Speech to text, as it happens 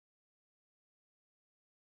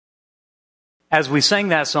As we sang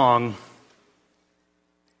that song,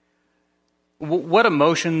 what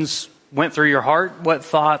emotions went through your heart? What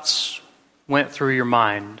thoughts went through your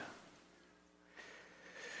mind?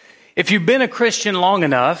 If you've been a Christian long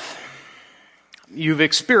enough, you've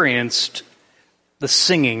experienced the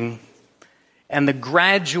singing and the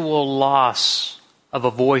gradual loss of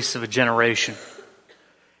a voice of a generation.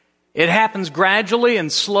 It happens gradually and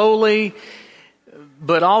slowly,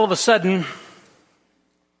 but all of a sudden,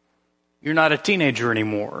 you're not a teenager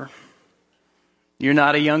anymore. You're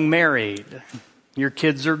not a young married. Your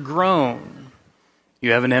kids are grown.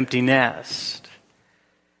 You have an empty nest.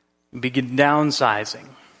 You begin downsizing.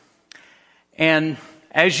 And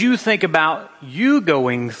as you think about you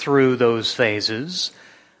going through those phases,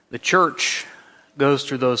 the church goes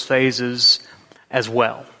through those phases as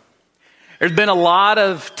well. There's been a lot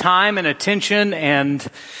of time and attention and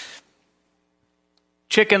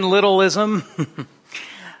Chicken Littleism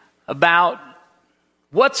about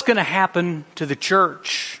what's going to happen to the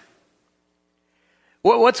church.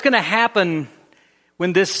 What's going to happen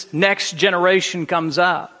when this next generation comes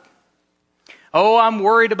up? Oh, I'm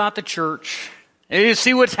worried about the church. You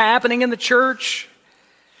see what's happening in the church?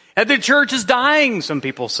 And the church is dying, some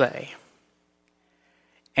people say.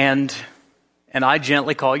 And I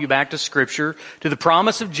gently call you back to Scripture, to the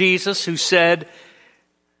promise of Jesus who said,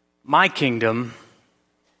 "My kingdom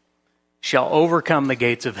shall overcome the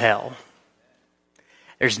gates of hell."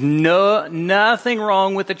 There's nothing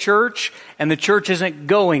wrong with the church, and the church isn't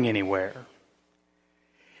going anywhere.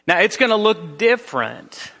 Now, it's going to look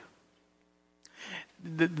different.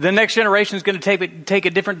 The next generation is going to take a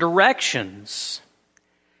different directions.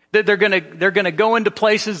 They're going to go into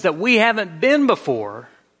places that we haven't been before.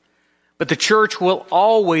 But the church will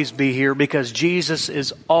always be here because Jesus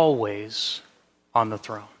is always on the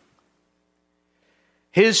throne.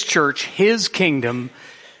 His church, His kingdom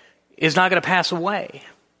is not going to pass away.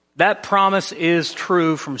 That promise is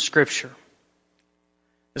true from Scripture.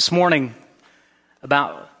 This morning,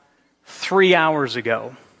 about 3 hours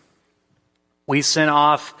ago, we sent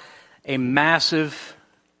off a massive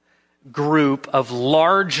group of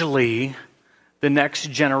largely the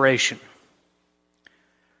next generation.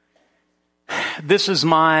 This is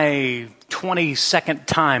my 22nd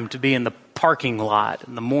time to be in the parking lot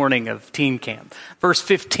in the morning of teen camp. First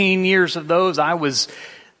 15 years of those, I was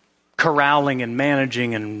corralling and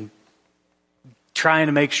managing and trying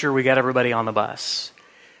to make sure we got everybody on the bus.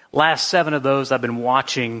 Last 7 of those, I've been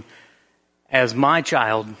watching as my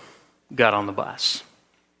child got on the bus.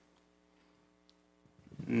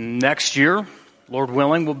 Next year, Lord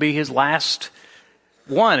willing, will be his last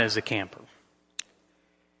one as a camper.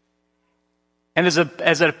 And as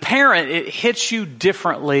a parent, it hits you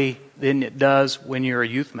differently than it does when you're a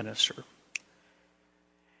youth minister.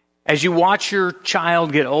 As you watch your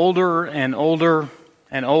child get older and older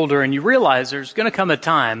and older, and you realize there's going to come a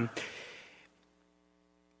time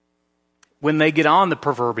when they get on the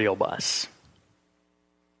proverbial bus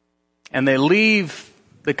and they leave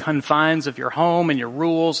the confines of your home and your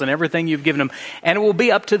rules and everything you've given them, and it will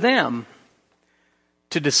be up to them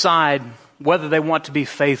to decide whether they want to be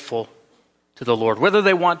faithful to the Lord, whether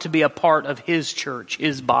they want to be a part of His church,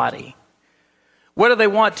 His body, whether they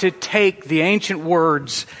want to take the ancient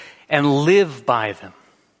words and live by them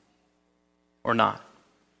or not.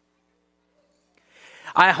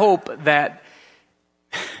 I hope that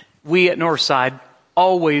we at Northside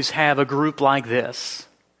always have a group like this,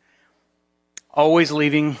 always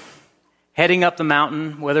leaving, heading up the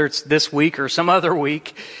mountain, whether it's this week or some other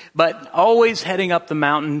week, but always heading up the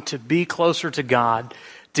mountain to be closer to God,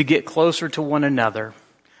 to get closer to one another.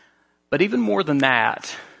 But even more than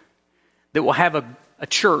that we'll have a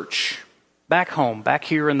church back home, back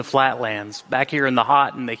here in the flatlands, back here in the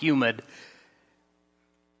hot and the humid,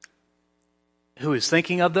 who is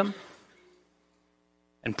thinking of them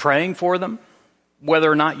and praying for them, whether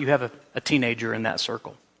or not you have a teenager in that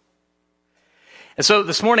circle. And so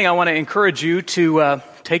this morning I want to encourage you to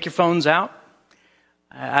take your phones out.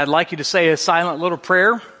 I'd like you to say a silent little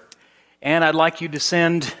prayer, and I'd like you to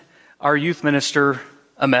send our youth minister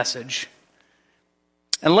a message.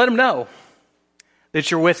 And let him know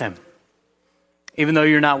that you're with him, even though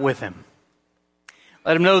you're not with him.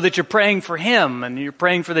 Let him know that you're praying for him and you're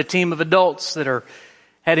praying for the team of adults that are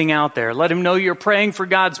heading out there. Let him know you're praying for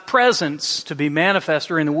God's presence to be manifest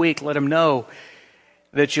during the week. Let him know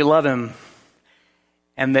that you love him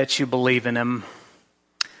and that you believe in him.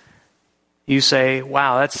 You say,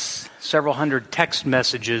 wow, that's several hundred text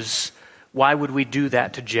messages. Why would we do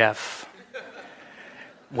that to Jeff?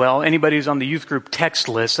 Well, anybody who's on the youth group text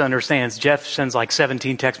list understands Jeff sends like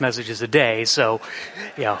 17 text messages a day. So,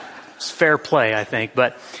 it's fair play, I think.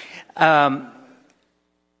 But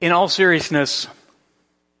in all seriousness,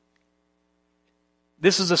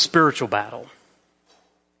 this is a spiritual battle.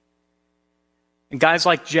 And guys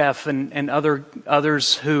like Jeff and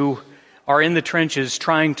others who are in the trenches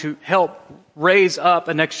trying to help raise up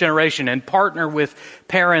a next generation and partner with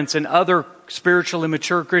parents and other spiritually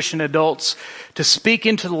mature Christian adults to speak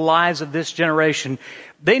into the lives of this generation,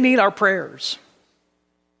 they need our prayers.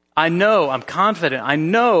 I'm confident, I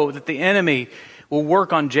know that the enemy will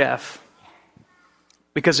work on Jeff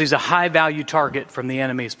because he's a high-value target from the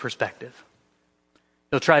enemy's perspective.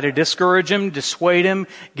 He'll try to discourage him, dissuade him,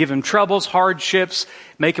 give him troubles, hardships,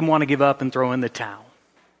 make him want to give up and throw in the towel.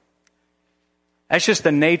 That's just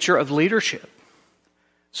the nature of leadership.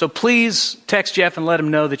 So please text Jeff and let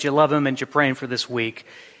him know that you love him and you're praying for this week.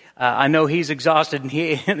 I know he's exhausted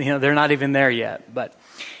and they're not even there yet, but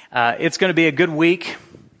it's going to be a good week.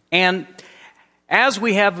 And as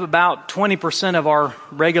we have about 20% of our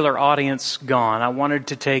regular audience gone, I wanted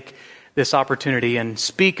to take this opportunity and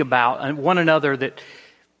speak about one another that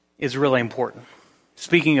is really important.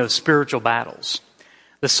 Speaking of spiritual battles,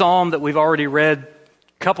 the psalm that we've already read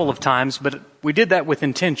a couple of times, but we did that with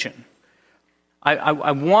intention.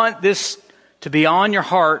 I want this to be on your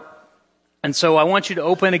heart, and so I want you to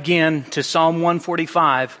open again to Psalm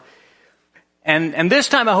 145. And this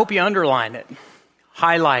time I hope you underline it,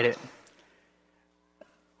 highlight it,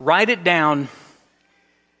 write it down,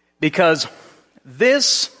 because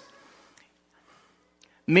this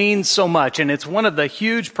means so much, and it's one of the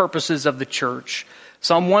huge purposes of the church.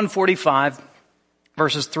 Psalm 145,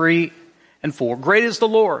 verses 3 and 4. Great is the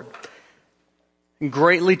Lord, and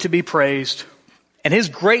greatly to be praised, and his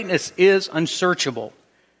greatness is unsearchable.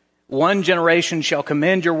 One generation shall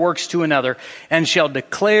commend your works to another, and shall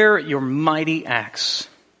declare your mighty acts.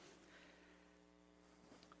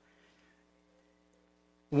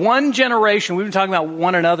 One generation, we've been talking about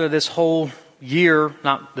one another this whole year,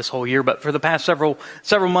 not this whole year, but for the past several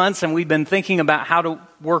months, and we've been thinking about how to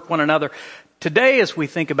work one another. Today, as we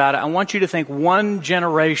think about it, I want you to think one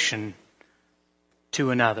generation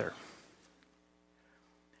to another.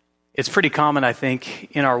 It's pretty common, I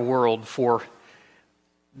think, in our world for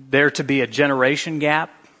there to be a generation gap.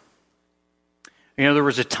 You know, there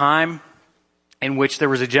was a time in which there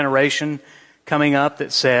was a generation coming up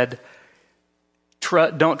that said,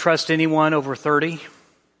 don't trust anyone over 30.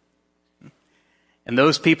 And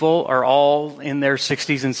those people are all in their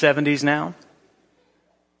 60s and 70s now.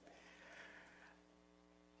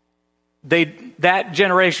 That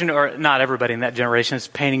generation, or not everybody in that generation, is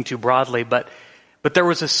painting too broadly, but there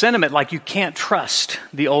was a sentiment like you can't trust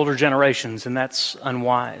the older generations, and that's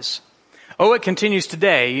unwise. Oh, it continues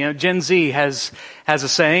today. You know, Gen Z has a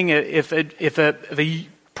saying: if a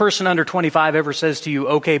person under 25 ever says to you,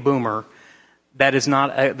 "Okay, boomer," that's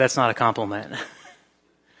not a compliment.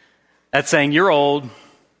 That's saying you're old,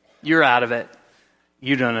 you're out of it,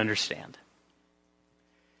 you don't understand.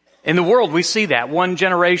 In the world, we see that. One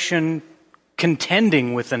generation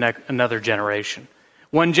contending with another generation.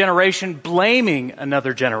 One generation blaming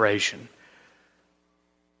another generation.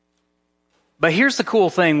 But here's the cool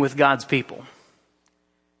thing with God's people.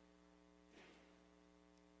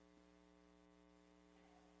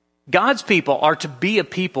 God's people are to be a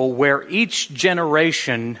people where each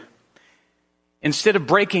generation, instead of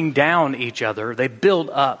breaking down each other, they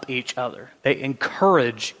build up each other. They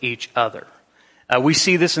encourage each other. We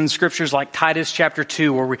see this in scriptures like Titus chapter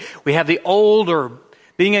 2, where we have the older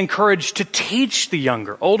being encouraged to teach the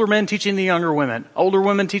younger. Older men teaching the younger women. Older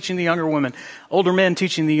women teaching the younger women. Older men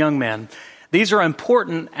teaching the young men. These are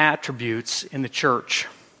important attributes in the church.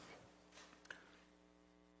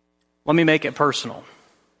 Let me make it personal.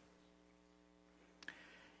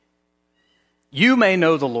 You may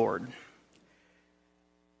know the Lord,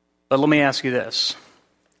 but let me ask you this.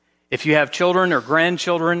 If you have children or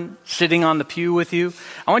grandchildren sitting on the pew with you,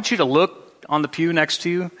 I want you to look on the pew next to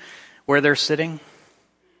you where they're sitting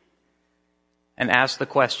and ask the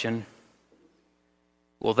question,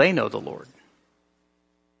 will they know the Lord?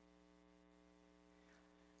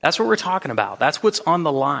 That's what we're talking about. That's what's on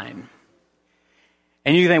the line.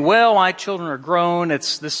 And you think, well, my children are grown.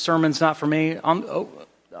 This sermon's not for me.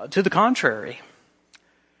 To the contrary.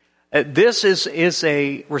 This is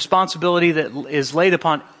a responsibility that is laid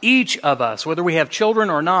upon each of us, whether we have children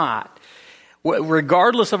or not.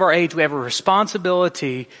 Regardless of our age, we have a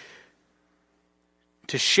responsibility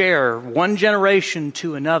to share one generation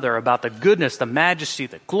to another about the goodness, the majesty,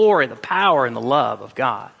 the glory, the power, and the love of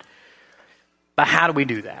God. But how do we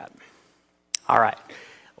do that? All right,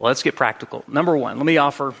 let's get practical. Number one, let me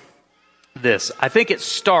offer this. I think it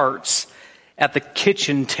starts at the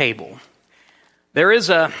kitchen table. There is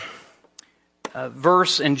a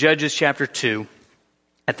verse in Judges chapter 2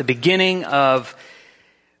 at the beginning of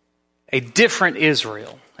a different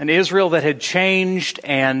Israel, an Israel that had changed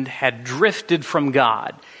and had drifted from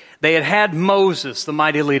God. They had Moses, the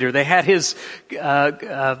mighty leader. They had his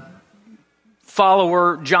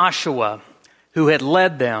follower Joshua, who had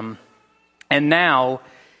led them. And now,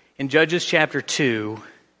 in Judges chapter 2,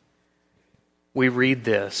 we read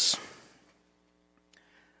this.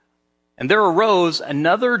 And there arose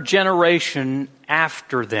another generation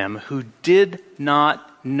after them who did not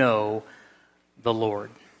know the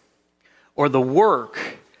Lord, or the work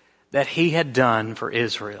that he had done for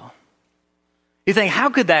Israel. You think, how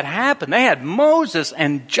could that happen? They had Moses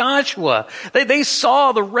and Joshua. They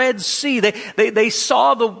saw the Red Sea. They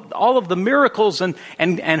saw all of the miracles and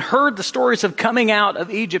heard the stories of coming out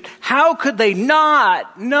of Egypt. How could they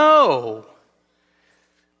not know?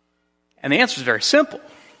 And the answer is very simple.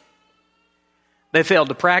 They failed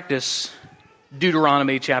to practice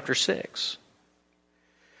Deuteronomy chapter 6.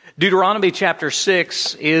 Deuteronomy chapter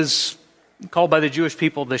 6 is called by the Jewish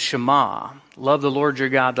people the Shema. Love the Lord your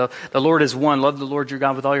God. The Lord is one. Love the Lord your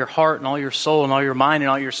God with all your heart and all your soul and all your mind and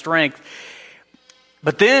all your strength.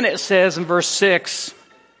 But then it says in verse 6,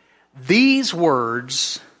 these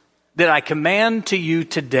words that I command to you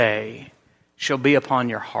today shall be upon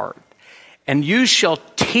your heart, and you shall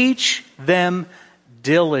teach them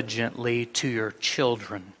diligently to your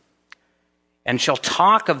children, and shall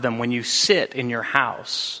talk of them when you sit in your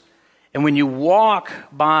house, and when you walk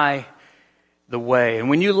by the way, and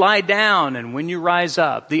when you lie down, and when you rise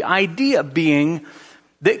up. The idea being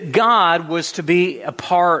that God was to be a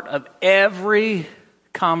part of every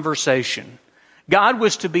conversation. God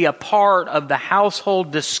was to be a part of the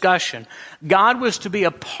household discussion. God was to be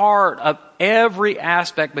a part of every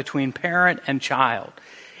aspect between parent and child.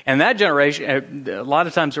 And that generation, a lot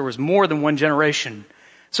of times there was more than one generation.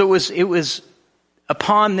 So it was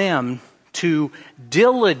upon them to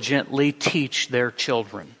diligently teach their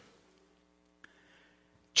children.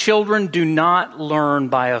 Children do not learn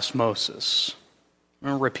by osmosis. I'm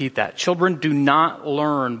going to repeat that. Children do not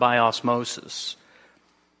learn by osmosis.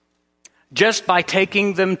 Just by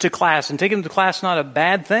taking them to class, and taking them to class is not a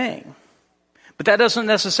bad thing, but that doesn't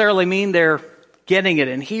necessarily mean they're getting it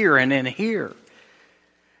in here and in here.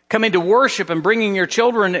 Coming to worship and bringing your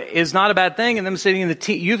children is not a bad thing, and them sitting in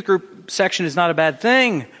the youth group section is not a bad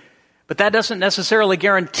thing, but that doesn't necessarily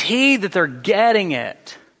guarantee that they're getting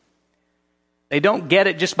it. They don't get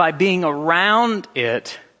it just by being around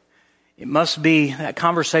it. It must be, that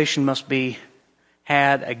conversation must be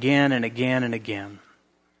had again and again and again.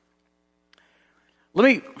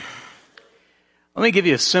 Let me give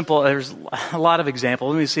you a simple, there's a lot of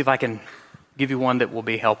examples. Let me see if I can give you one that will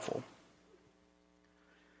be helpful.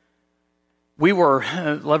 We were,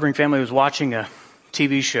 Lovering Family was watching a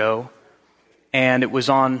TV show, and it was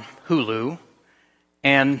on Hulu.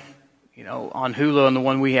 And, you know, on Hulu and the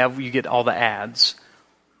one we have, you get all the ads.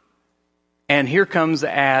 And here comes the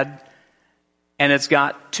ad, and it's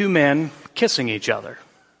got two men kissing each other.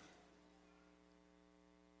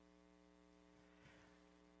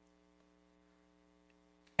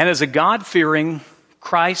 And as a God-fearing,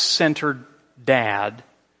 Christ-centered dad,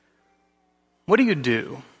 what do you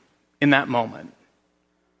do in that moment?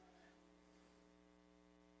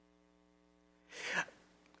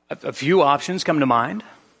 A few options come to mind.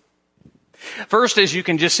 First is you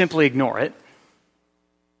can just simply ignore it.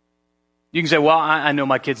 You can say, well, I know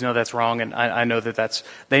my kids know that's wrong, and I know that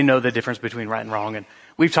they know the difference between right and wrong, and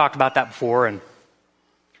we've talked about that before, and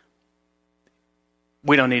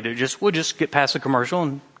we don't need to we'll just get past the commercial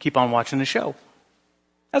and keep on watching the show.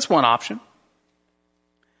 That's one option.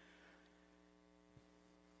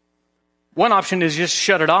 One option is just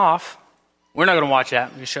shut it off. We're not going to watch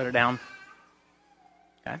that. Just shut it down.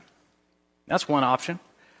 Okay? That's one option.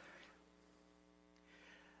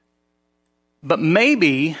 But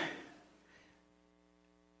maybe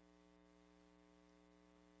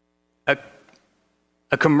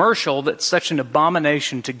a commercial that's such an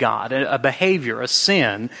abomination to God, a behavior, a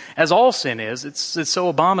sin, as all sin is, it's so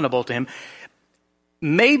abominable to him.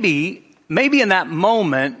 Maybe in that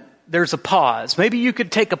moment there's a pause. Maybe you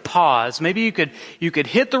could take a pause. Maybe you could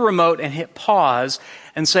hit the remote and hit pause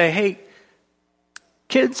and say, "Hey,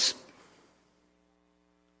 kids,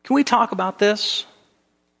 can we talk about this?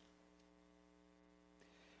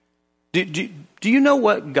 Do you know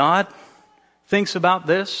what God thinks about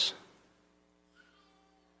this?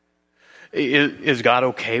 Is God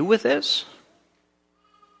okay with this?"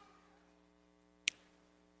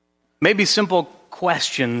 Maybe simple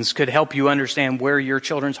questions could help you understand where your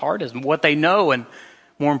children's heart is and what they know, and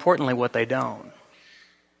more importantly, what they don't.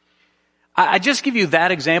 I just give you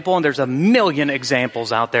that example, and there's a million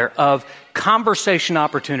examples out there of conversation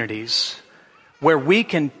opportunities where we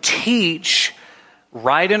can teach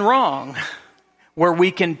right and wrong, where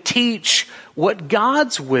we can teach what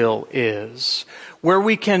God's will is, where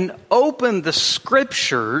we can open the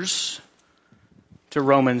Scriptures to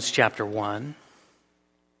Romans chapter 1,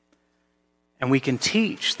 and we can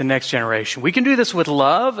teach the next generation. We can do this with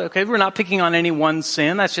love, okay? We're not picking on any one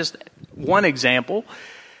sin. That's just one example.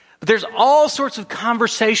 But there's all sorts of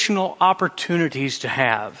conversational opportunities to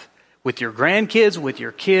have with your grandkids, with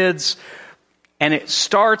your kids. And it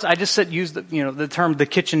starts, I just said, use the term the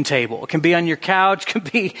kitchen table. It can be on your couch, it can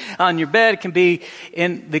be on your bed, it can be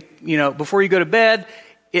in the, before you go to bed.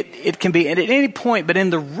 It can be at any point, but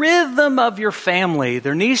in the rhythm of your family,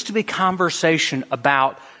 there needs to be conversation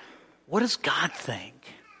about what does God think?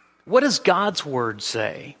 What does God's Word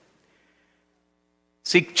say?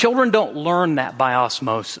 See, children don't learn that by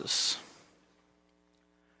osmosis.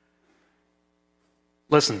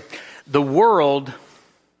 Listen, the world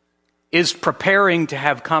is preparing to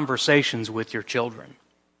have conversations with your children.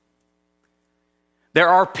 There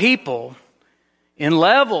are people in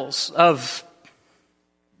levels of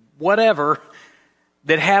whatever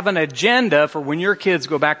that have an agenda for when your kids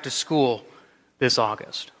go back to school this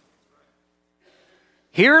August.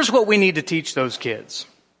 Here's what we need to teach those kids.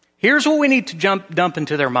 Here's what we need to dump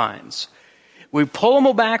into their minds. We pull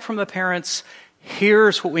them back from the parents.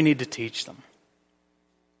 Here's what we need to teach them.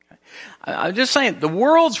 I'm just saying, the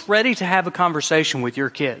world's ready to have a conversation with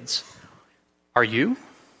your kids. Are you?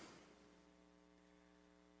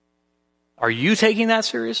 Are you taking that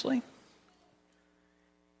seriously?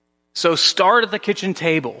 So start at the kitchen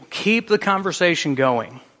table. Keep the conversation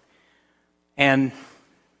going. And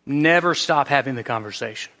never stop having the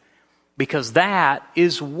conversation. Because that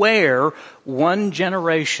is where one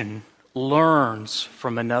generation learns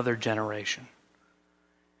from another generation.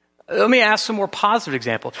 Let me ask some more positive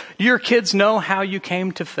examples. Do your kids know how you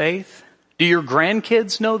came to faith? Do your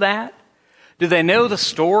grandkids know that? Do they know the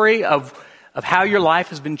story of how your life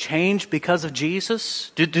has been changed because of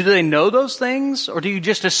Jesus? Do they know those things? Or do you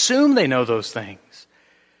just assume they know those things?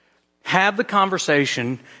 Have the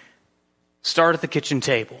conversation. Start at the kitchen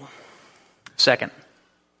table. Second,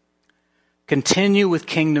 continue with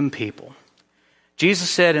kingdom people. Jesus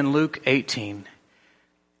said in Luke wrote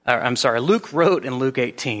in Luke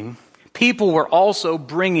 18, people were also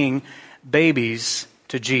bringing babies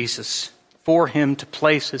to Jesus for him to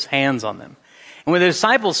place his hands on them. And when the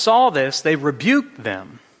disciples saw this, they rebuked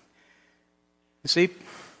them. You see,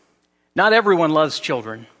 not everyone loves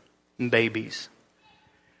children and babies,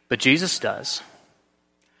 but Jesus does.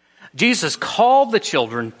 Jesus called the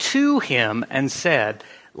children to him and said,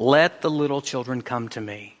 "Let the little children come to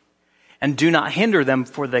me, and do not hinder them,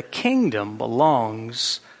 for the kingdom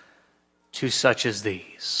belongs to such as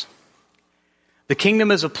these." The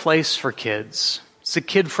kingdom is a place for kids. It's a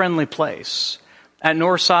kid-friendly place. At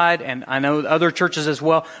Northside, and I know other churches as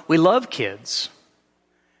well, we love kids.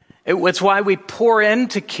 It's why we pour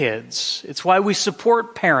into kids. It's why we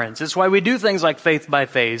support parents. It's why we do things like Faith by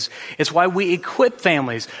Phase. It's why we equip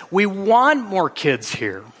families. We want more kids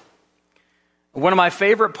here. One of my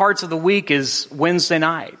favorite parts of the week is Wednesday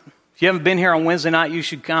night. If you haven't been here on Wednesday night, you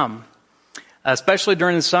should come, especially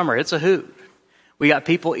during the summer. It's a hoot. We got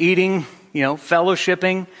people eating,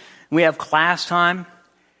 fellowshipping. We have class time.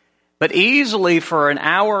 But easily for an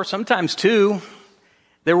hour, sometimes two,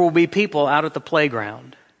 there will be people out at the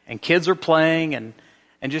playground. And kids are playing and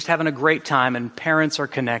just having a great time, and parents are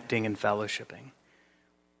connecting and fellowshipping.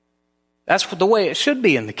 That's the way it should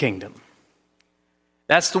be in the kingdom.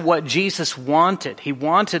 That's what Jesus wanted. He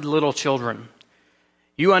wanted little children.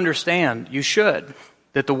 You understand, you should,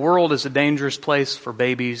 that the world is a dangerous place for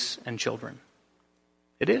babies and children.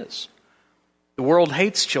 It is. The world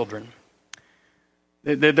hates children.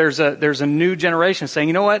 There's a new generation saying,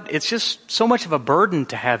 you know what, it's just so much of a burden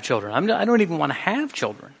to have children. I don't even want to have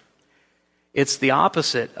children. It's the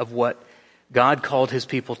opposite of what God called his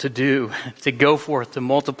people to do, to go forth, to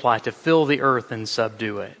multiply, to fill the earth and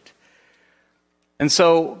subdue it. And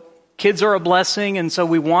so kids are a blessing, and so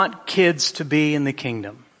we want kids to be in the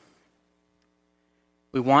kingdom.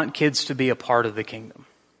 We want kids to be a part of the kingdom.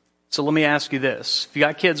 So let me ask you this. If you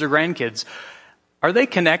got kids or grandkids, are they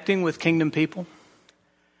connecting with kingdom people?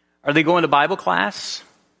 Are they going to Bible class?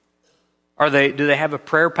 Do they have a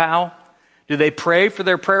prayer pal? Do they pray for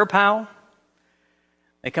their prayer pal?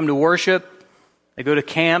 They come to worship. They go to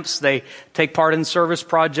camps. They take part in service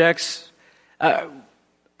projects.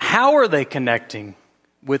 How are they connecting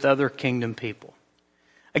with other kingdom people?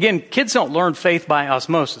 Again, kids don't learn faith by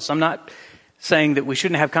osmosis. I'm not saying that we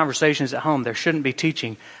shouldn't have conversations at home. There shouldn't be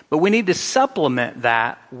teaching. But we need to supplement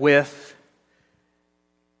that with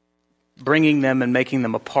bringing them and making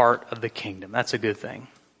them a part of the kingdom. That's a good thing.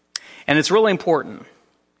 And it's really important.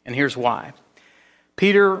 And here's why.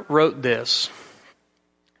 Peter wrote this.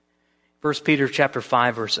 1 Peter chapter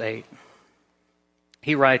 5, verse 8.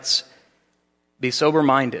 He writes, "Be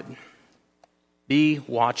sober-minded. Be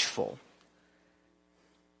watchful.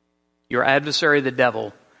 Your adversary, the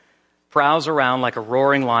devil, prowls around like a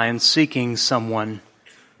roaring lion seeking someone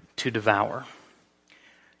to devour."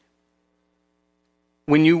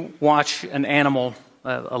 When you watch an animal,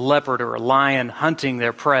 a leopard or a lion hunting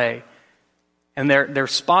their prey, and they're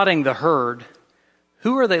spotting the herd,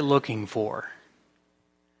 who are they looking for?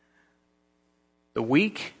 The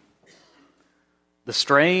weak, the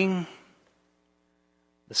straying,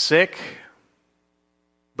 the sick,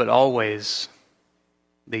 but always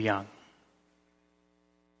the young.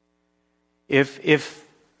 If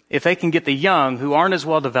they can get the young who aren't as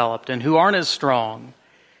well developed and who aren't as strong,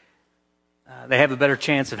 they have a better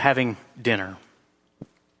chance of having dinner.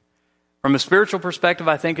 From a spiritual perspective,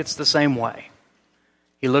 I think it's the same way.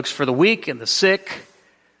 He looks for the weak and the sick,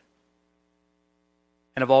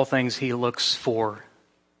 and of all things, he looks for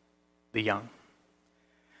the young.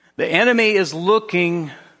 The enemy is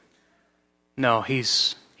looking, no,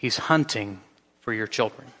 he's hunting for your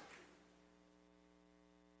children.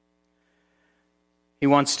 He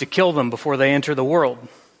wants to kill them before they enter the world.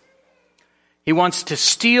 He wants to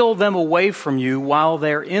steal them away from you while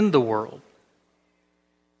they're in the world.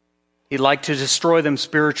 He'd like to destroy them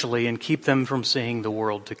spiritually and keep them from seeing the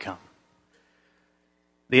world to come.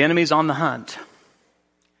 The enemy's on the hunt.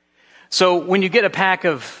 So when you get a pack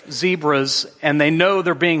of zebras and they know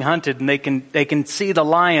they're being hunted and they can see the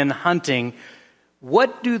lion hunting,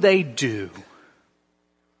 what do? They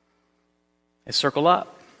circle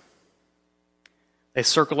up. They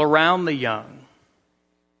circle around the young.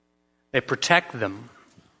 They protect them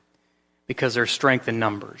because there's strength in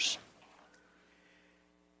numbers.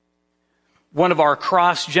 One of our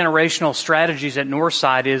cross-generational strategies at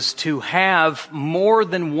Northside is to have more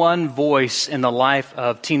than one voice in the life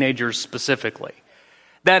of teenagers specifically.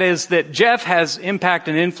 That is, that Jeff has impact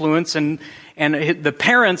and influence, and the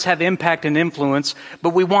parents have impact and influence, but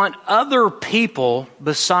we want other people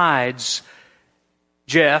besides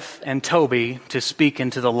Jeff and Toby to speak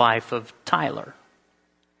into the life of Tyler.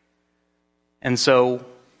 And so,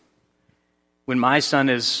 when my son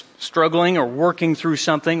is struggling or working through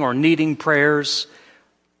something or needing prayers,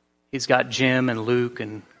 he's got Jim and Luke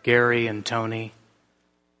and Gary and Tony.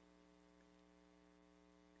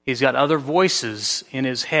 He's got other voices in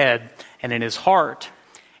his head and in his heart.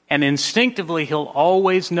 And instinctively, he'll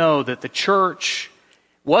always know that the church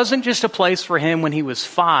wasn't just a place for him when he was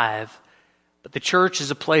 5, but the church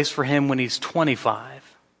is a place for him when he's 25.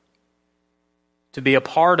 To be a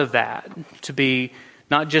part of that, to be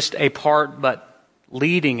not just a part, but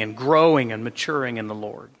leading and growing and maturing in the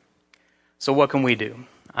Lord. So what can we do?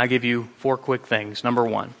 I give you 4 quick things. Number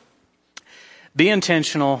 1, be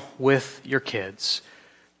intentional with your kids.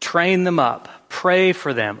 Train them up. Pray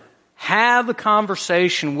for them. Have a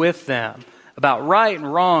conversation with them about right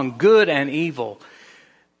and wrong, good and evil.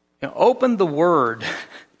 Open the Word.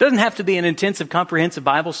 It doesn't have to be an intensive, comprehensive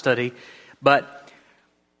Bible study, but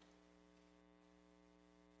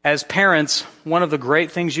as parents, one of the great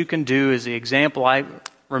things you can do is the example I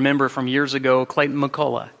remember from years ago, Clayton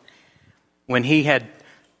McCullough, when he had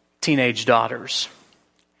teenage daughters.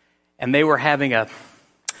 And they were having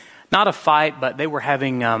not a fight, but they were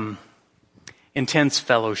having intense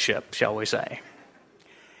fellowship, shall we say.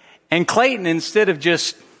 And Clayton, instead of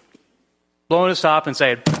just blowing a stop and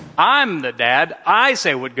saying, "I'm the dad, I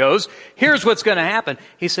say what goes, here's what's going to happen,"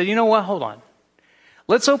 he said, "You know what, hold on.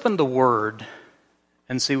 Let's open the Word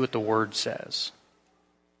and see what the Word says."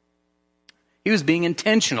 He was being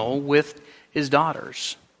intentional with his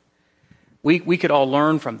daughters. We could all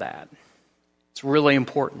learn from that. It's really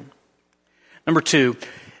important. Number 2,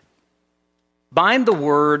 bind the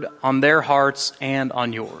Word on their hearts and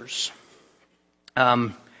on yours.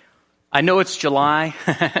 I know it's July.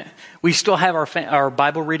 We still have our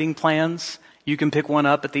Bible reading plans. You can pick one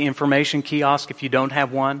up at the information kiosk if you don't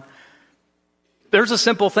have one. There's a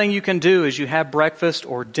simple thing you can do as you have breakfast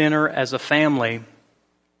or dinner as a family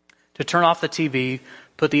to turn off the TV,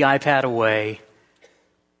 put the iPad away,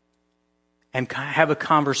 and have a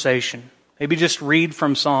conversation. Maybe just read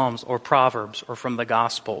from Psalms or Proverbs or from the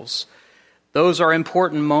Gospels. Those are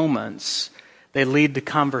important moments. They lead to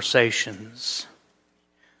conversations.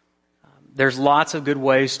 There's lots of good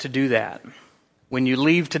ways to do that. When you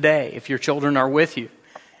leave today, if your children are with you,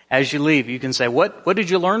 As you leave, you can say, what did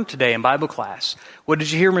you learn today in Bible class? What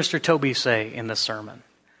did you hear Mr. Toby say in the sermon?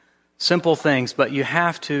 Simple things, but you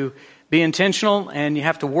have to be intentional and you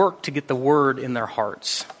have to work to get the word in their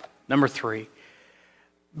hearts. Number 3,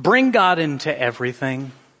 bring God into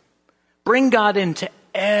everything. Bring God into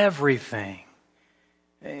everything.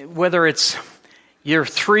 Whether it's your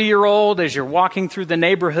 3-year-old as you're walking through the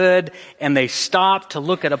neighborhood and they stop to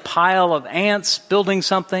look at a pile of ants building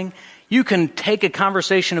something, you can take a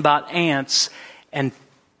conversation about ants and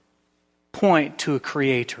point to a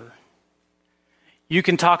creator. You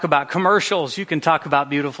can talk about commercials. You can talk about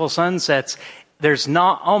beautiful sunsets. There's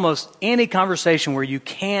not almost any conversation where you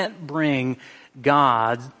can't bring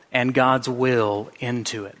God and God's will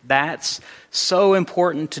into it. That's so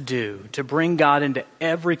important to do, to bring God into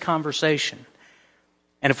every conversation.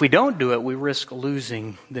 And if we don't do it, we risk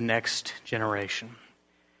losing the next generation.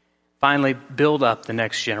 Finally, build up the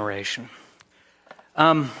next generation.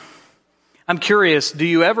 I'm curious, do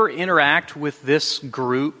you ever interact with this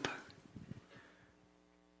group?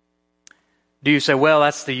 Do you say, well,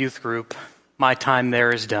 that's the youth group. My time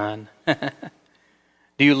there is done.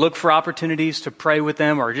 Do you look for opportunities to pray with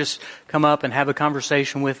them or just come up and have a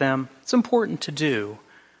conversation with them? It's important to do.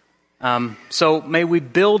 So may we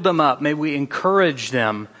build them up. May we encourage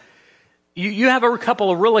them. You have a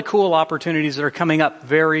couple of really cool opportunities that are coming up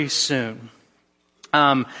very soon.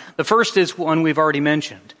 The first is one we've already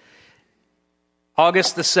mentioned.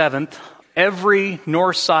 August the 7th, every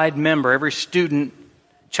Northside member, every student,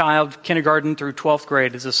 child, kindergarten through 12th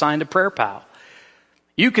grade is assigned a prayer pal.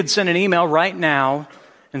 You could send an email right now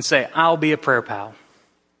and say, I'll be a prayer pal.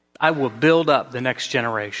 I will build up the next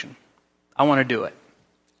generation. I want to do it.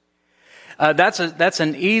 That's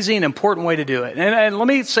an easy and important way to do it. And let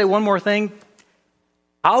me say one more thing.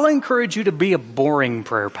 I'll encourage you to be a boring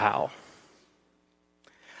prayer pal.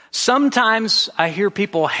 Sometimes I hear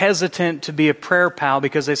people hesitant to be a prayer pal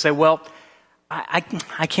because they say, well,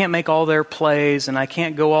 I can't make all their plays and I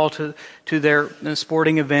can't go all to their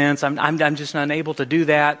sporting events. I'm just not able to do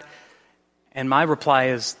that. And my reply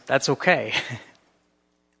is, that's okay.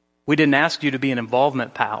 We didn't ask you to be an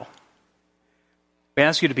involvement pal. We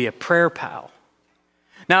asked you to be a prayer pal.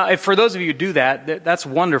 Now, if for those of you who do that, that's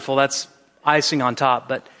wonderful. That's icing on top.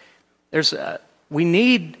 But we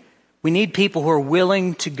need people who are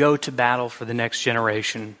willing to go to battle for the next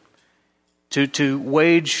generation, to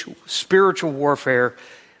wage spiritual warfare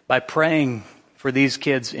by praying for these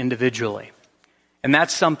kids individually. And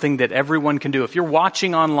that's something that everyone can do. If you're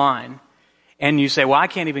watching online and you say, well, I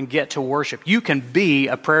can't even get to worship, you can be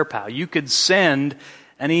a prayer pal. You could send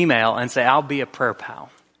an email and say, I'll be a prayer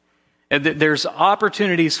pal. There's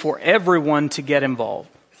opportunities for everyone to get involved.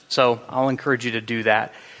 So I'll encourage you to do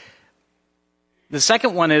that. The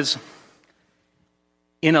second one is,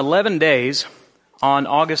 in 11 days, on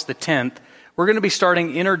August the 10th, we're going to be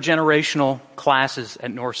starting intergenerational classes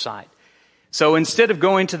at Northside. So instead of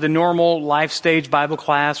going to the normal life stage Bible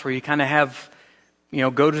class where you kind of have,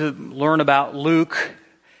 go to learn about Luke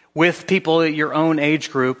with people at your own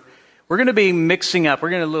age group, we're going to be mixing up. We're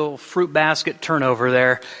going to do a little fruit basket turnover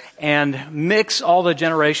there and mix all the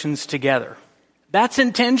generations together. That's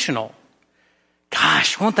intentional.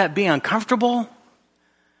 Gosh, won't that be uncomfortable?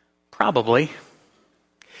 Probably.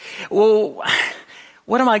 Well,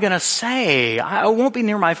 what am I going to say? I won't be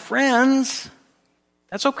near my friends.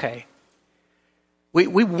 That's okay. We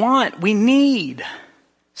need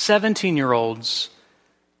 17-year-olds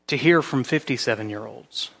to hear from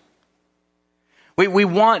 57-year-olds. We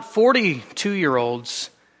want 42-year-olds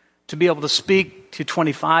to be able to speak to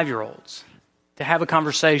 25-year-olds, to have a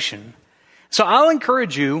conversation. So I'll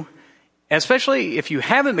encourage you, especially if you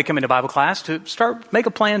haven't been coming to Bible class, to make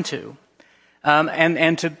a plan to.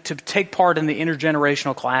 And to take part in the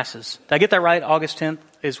intergenerational classes. Did I get that right? August 10th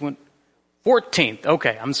is when? 14th.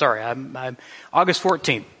 Okay, I'm sorry. I'm August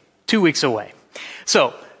 14th, 2 weeks away.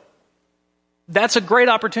 So that's a great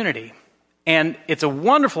opportunity. And it's a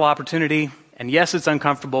wonderful opportunity. And yes, it's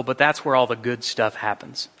uncomfortable, but that's where all the good stuff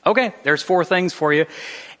happens. Okay, there's 4 things for you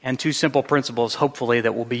and 2 simple principles, hopefully,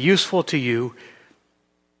 that will be useful to you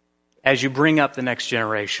as you bring up the next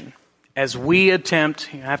generation. As we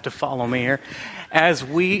attempt, you have to follow me here, as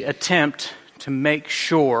we attempt to make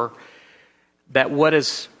sure that what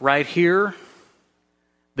is right here,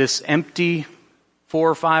 this empty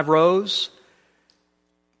 4 or 5 rows,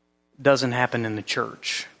 doesn't happen in the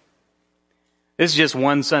church. This is just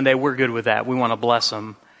one Sunday. We're good with that. We want to bless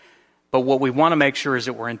them. But what we want to make sure is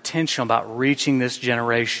that we're intentional about reaching this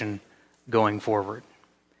generation going forward.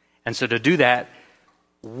 And so to do that,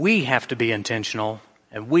 we have to be intentional.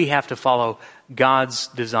 And we have to follow God's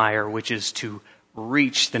desire, which is to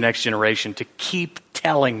reach the next generation, to keep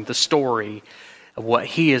telling the story of what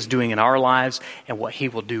He is doing in our lives and what He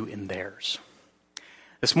will do in theirs.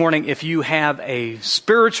 This morning, if you have a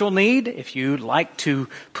spiritual need, if you'd like to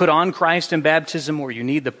put on Christ in baptism, or you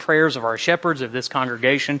need the prayers of our shepherds of this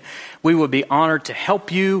congregation, we would be honored to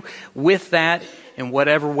help you with that in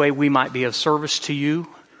whatever way we might be of service to you.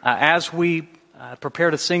 As we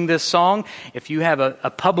prepare to sing this song, if you have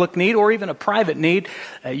a public need or even a private need,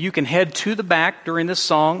 you can head to the back during this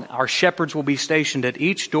song. Our shepherds will be stationed at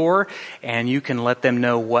each door, and you can let them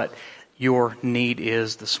know what your need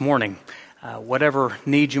is this morning. Whatever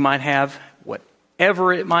need you might have,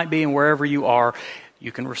 whatever it might be, and wherever you are,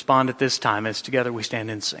 you can respond at this time as together we stand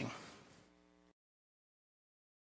and sing.